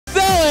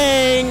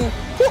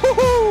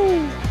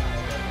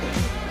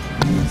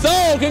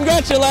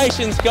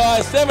congratulations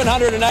guys,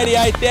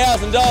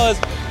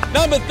 $788,000.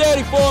 Number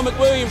 34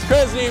 Mcwilliams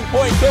Cres in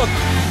Point Cook.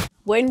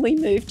 When we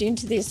moved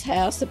into this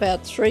house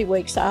about 3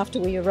 weeks after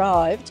we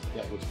arrived,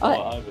 that was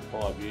over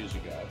 5 years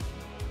ago.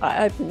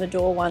 I opened the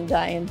door one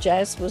day and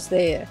Jazz was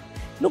there,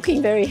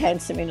 looking very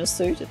handsome in a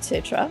suit,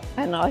 etc.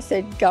 And I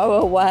said, go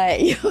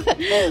away.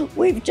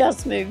 We've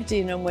just moved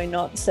in and we're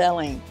not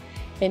selling.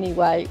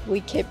 Anyway,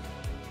 we kept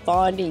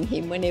finding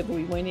him. Whenever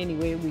we went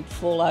anywhere, we'd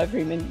fall over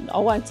him. And I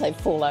won't say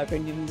fall over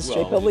him in the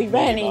street, but we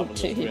ran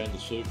into him. Around the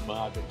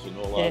supermarkets and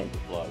all over the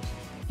place.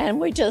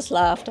 And we just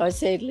laughed. I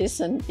said,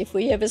 listen, if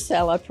we ever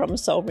sell, I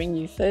promise I'll ring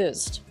you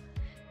first.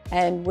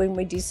 And when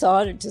we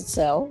decided to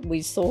sell,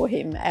 we saw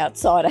him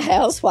outside a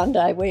house one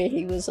day where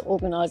he was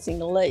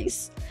organising a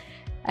lease.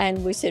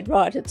 And we said,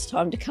 right, it's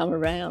time to come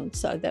around.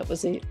 So that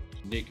was it.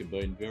 Nick have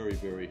been very,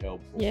 very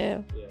helpful.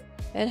 Yeah.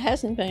 It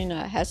hasn't been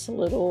a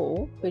hassle at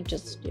all. We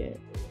just, It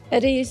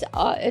is,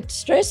 it's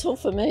stressful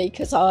for me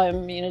because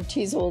I'm in a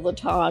tiz all the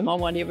time. I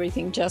want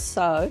everything just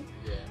so.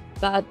 Yeah.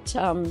 But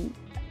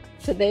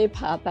for their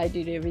part, they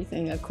did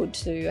everything they could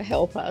to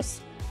help us.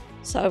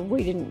 So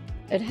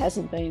it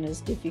hasn't been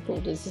as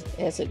difficult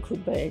as it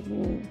could be.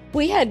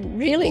 We had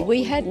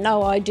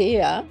no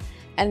idea.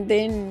 And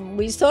then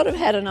we sort of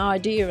had an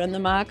idea and the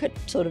market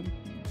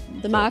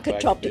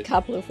dropped a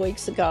couple of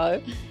weeks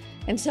ago.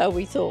 And so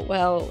we thought,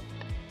 well,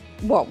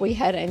 what we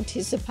had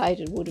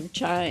anticipated would have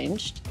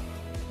changed.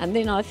 And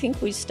then I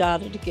think we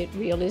started to get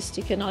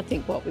realistic and I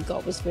think what we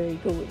got was very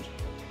good.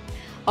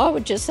 I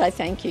would just say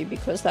thank you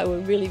because they were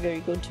really very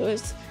good to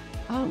us.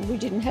 We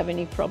didn't have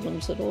any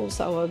problems at all,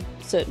 so I'd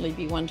certainly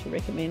be one to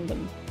recommend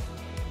them.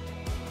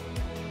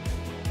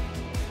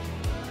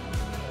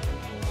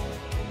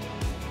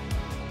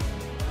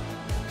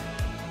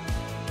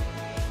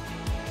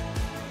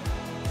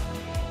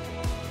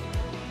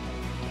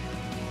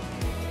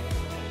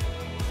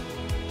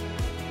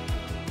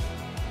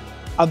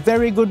 A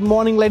very good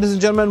morning, ladies and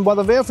gentlemen. By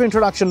the way of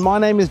introduction, my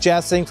name is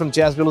Jazz Singh from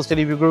Jazz Real Estate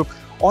Review Group.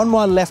 On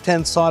my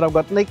left-hand side, I've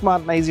got Nick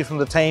Martinez from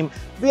the team.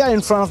 We are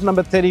in front of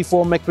number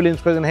 34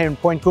 Mcwilliams Cres here in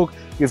Point Cook.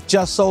 We've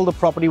just sold the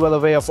property by the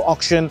way of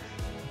auction.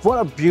 What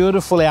a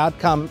beautiful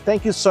outcome.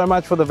 Thank you so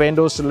much for the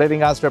vendors for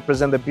letting us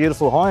represent the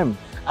beautiful home.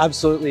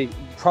 Absolutely.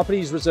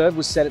 Property's reserve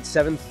was set at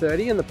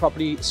 $730 and the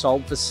property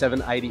sold for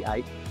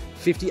 $788,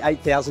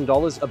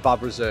 $58,000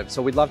 above reserve.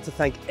 So we'd love to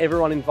thank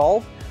everyone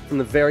involved from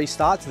the very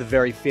start to the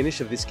very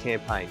finish of this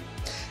campaign.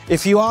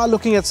 If you are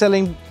looking at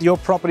selling your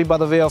property by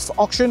the way of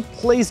auction,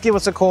 please give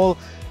us a call.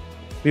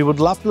 We would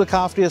love to look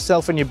after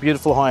yourself and your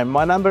beautiful home.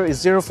 My number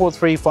is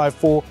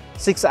 04354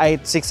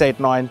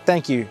 68689.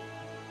 Thank you.